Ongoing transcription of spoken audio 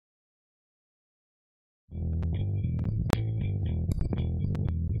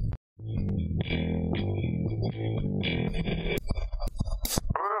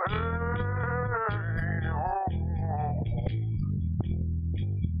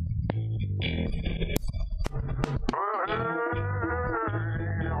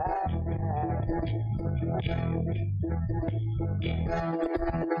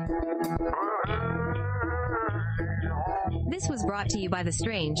This was brought to you by the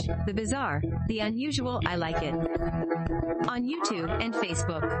strange, the bizarre, the unusual, I like it. On YouTube and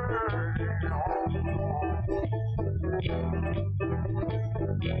Facebook.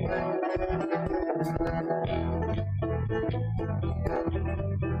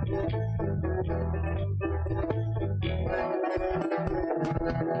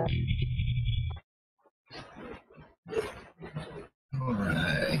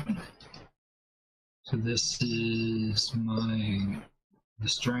 Alright. So this is the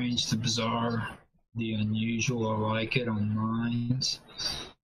strange, the bizarre, the unusual, I like it on Minds.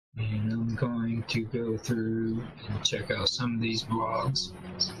 And I'm going to go through and check out some of these blogs.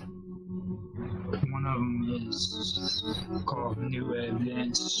 One of them is called New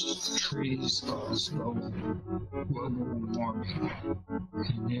Evidence, Trees Cause Global Warming.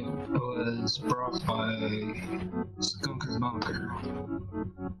 And it was brought by Skunker Bunker.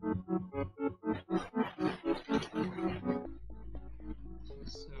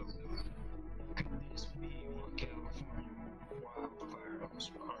 So, could this be why California wildfires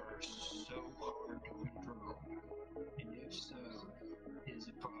are so hard to control? And if so, is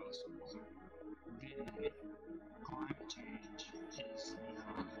it possible? Then, climate change is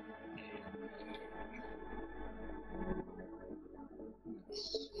not man-made.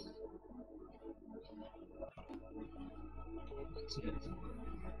 That's it.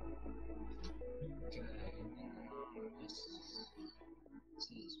 Okay, anonymous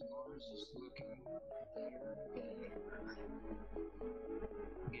says Mars is looking better and better.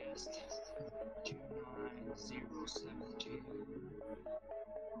 Guest 29072.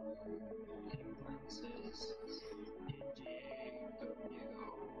 England says NGA go dig a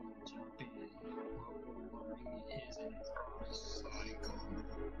hole and jump in. Global warming isn't a cross cycle.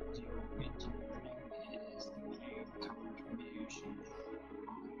 Geoengineering is the main contribution,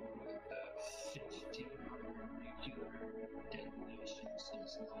 along with the 1,500 nuclear detonations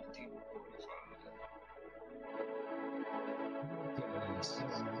since 1945. Okay, so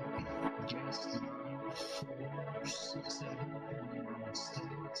guest 9467 in the United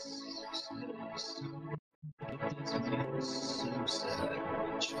States says, get this man suicide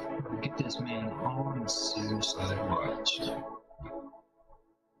watch, or get this man on suicide watch.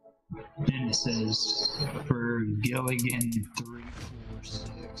 Then it says, for Gilligan 346, the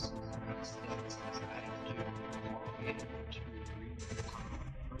United States has had to log in to recon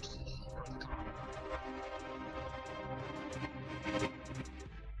versus Earthcon.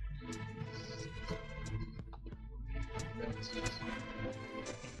 That's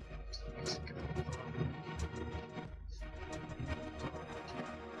Mexico.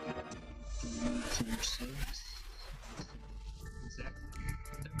 346. Exactly.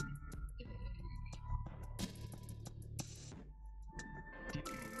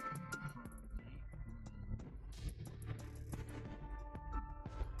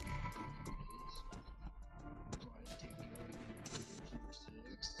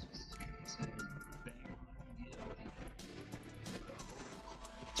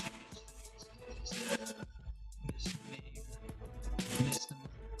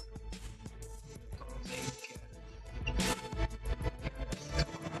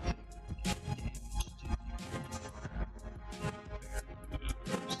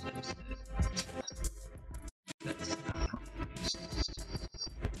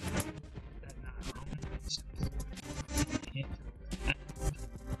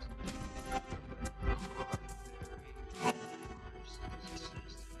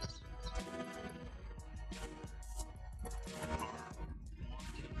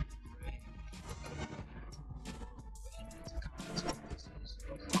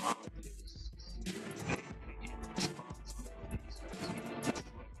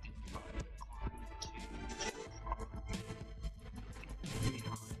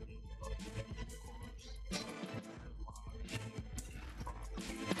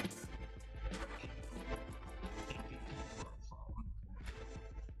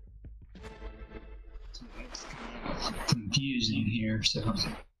 Confusing here, so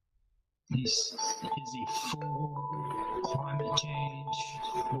is he for climate change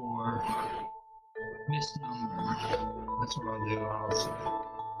or misnomer? That's what I'll do. I'll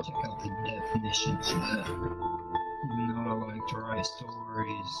check out the definition for that. Even though I like to write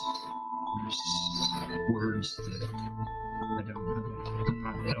stories, there's words that I don't know. I'm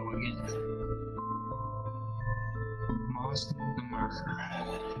not elegant. Misnomer.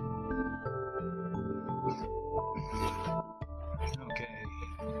 Okay,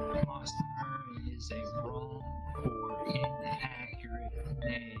 Mosner is a wrong or inaccurate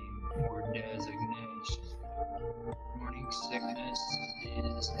name or designation. Morning sickness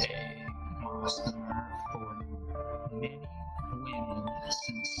is a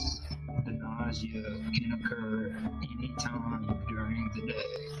since the nausea can occur anytime during the day.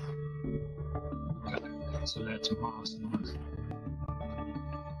 Okay, so that's moss month.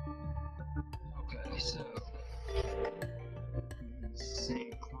 Okay, so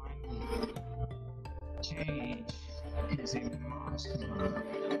say climate change is a moss month.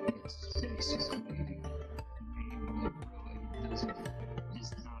 It's basically really doesn't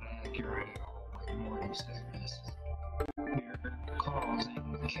is not accurate at all, like Morty said this. We're causing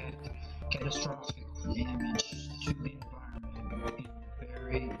catastrophic damage to the environment in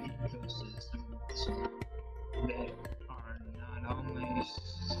very ecosystems that are not only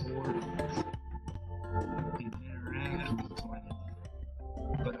sort of interact with the planet,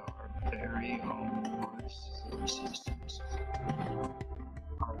 but our very own life support systems.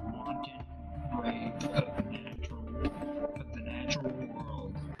 Our wanton rape of the natural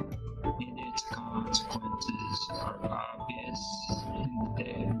world and its consequences are obvious, and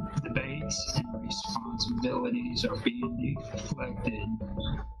the debates and responsibilities are being deflected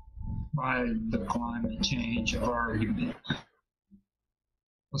by the climate change argument.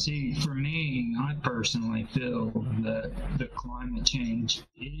 Well, see, for me, I personally feel that the climate change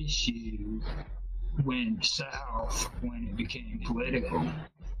issue went south when it became political.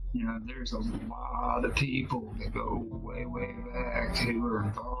 You know, there's a lot of people that go way, way back who are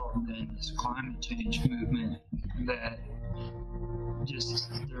involved in this climate change movement that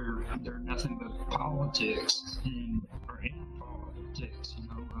just, they're nothing but politics and are in politics, you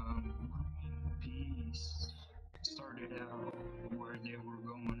know. Greenpeace started out where they were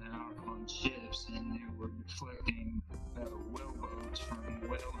going out on ships and they were deflecting whaleboats from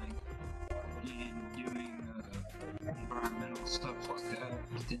whaling and doing environmental stuff like that,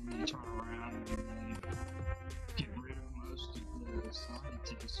 but then they turn around and they get rid of most of the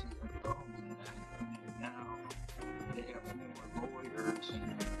scientists who are involved in that, and now they have more lawyers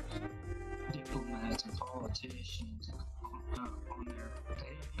and diplomats and politicians on their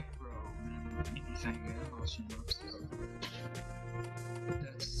payroll than anything else, you know, so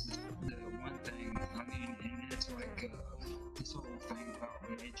that's the one thing, I mean, and it's like this whole thing about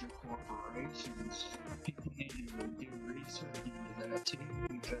major corporations, people need to do research into that too,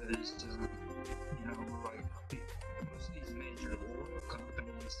 because, you know, like, most of these major oil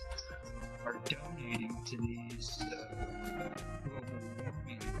companies are donating to these global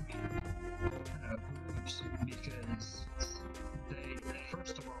warming groups because they,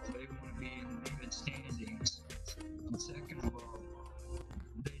 first of all, they want to be in good standings, and second of all,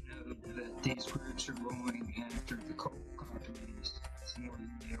 they know that these groups are going after the coal companies more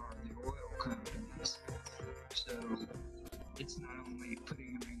than they are the oil companies. So it's not only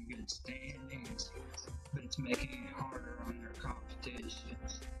putting them in good standings, but it's making it harder on their competition,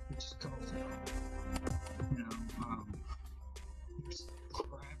 which is causing, you know, there's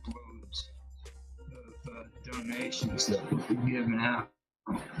crap loads of donations that were given out.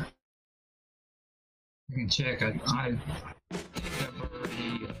 You can check. I have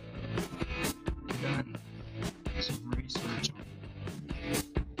already done some research on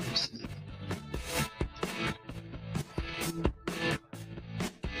this. I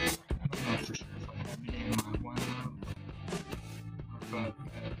don't know for sure if I have it in my OneNote or if I've got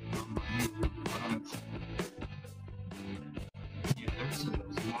it on my new drive. Yeah, there's a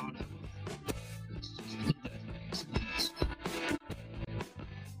lot of it. It's just, it doesn't make sense.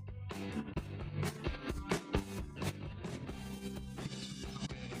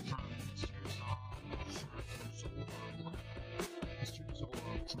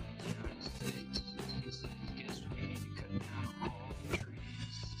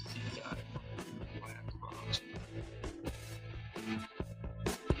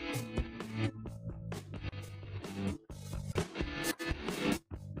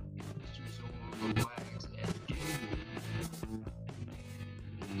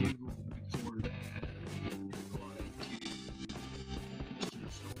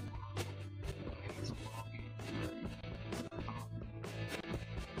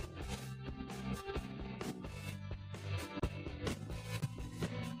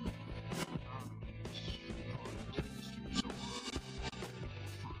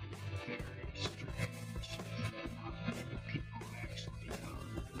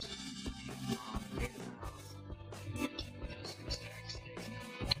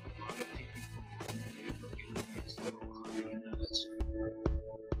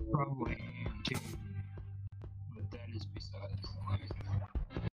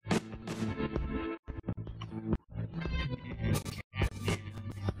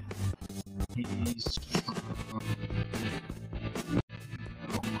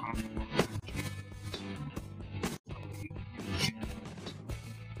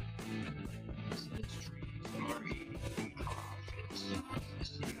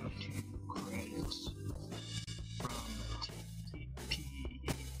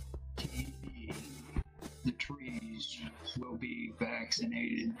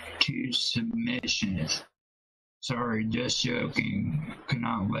 vaccinated to submission. Sorry, just joking. Could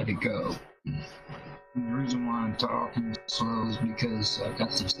not let it go. And the reason why I'm talking slow is because I got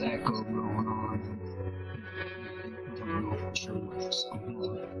this echo going on. I don't know for sure what's going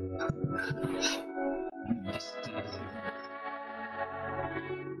on. Just,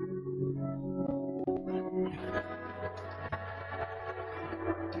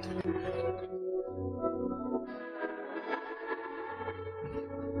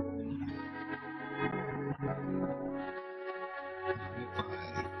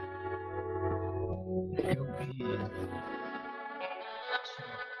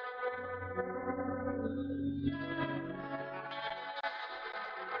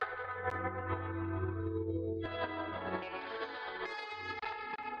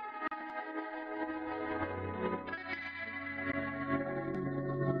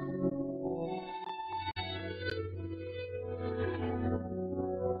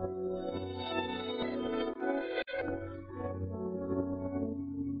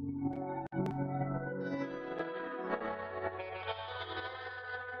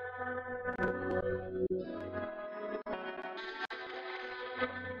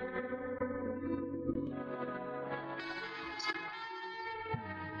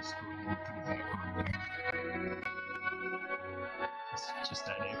 it's just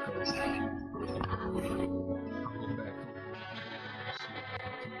that echo. I'll go back.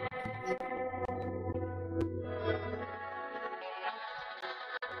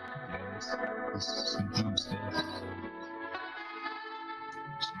 Yeah, this sometimes does.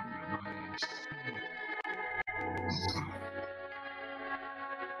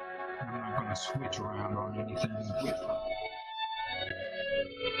 I'm not going to switch around on anything.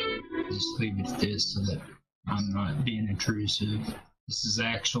 Just leave it at this so that I'm not being intrusive. This is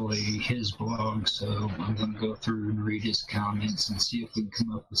actually his blog, so I'm going to go through and read his comments and see if we can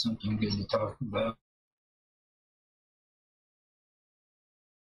come up with something good to talk about.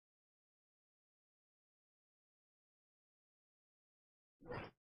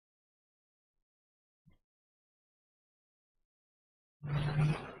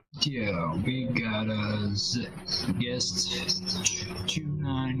 Yeah, we got a guest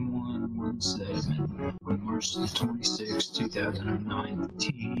 29117 on March the 26th,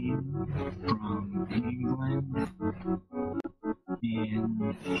 2019 from England. And he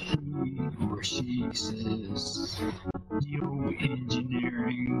or she says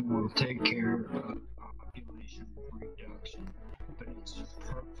geoengineering will take care of population reduction, but it's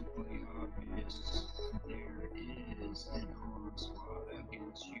perfectly obvious there is an onslaught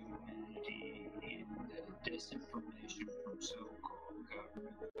against humanity in the disinformation from so-called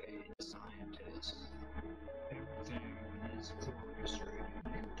government-paid scientists. Everything is orchestrated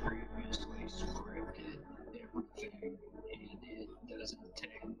and previously scripted. Everything, and it doesn't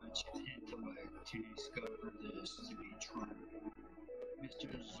take much intellect to discover this to be true. Mr.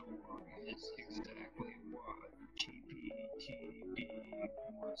 Zorg is exactly what TPTB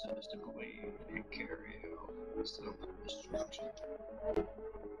wants us to believe and carry out self-destruction.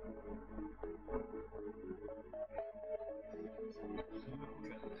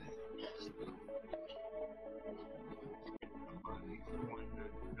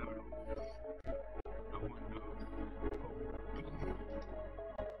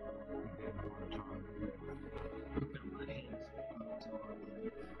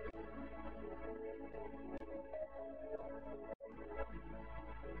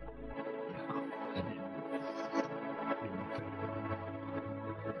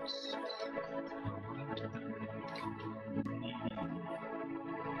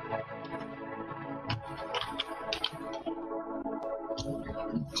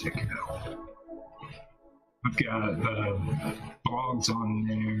 Check it out. I've got blogs on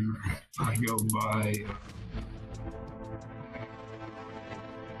there. I go by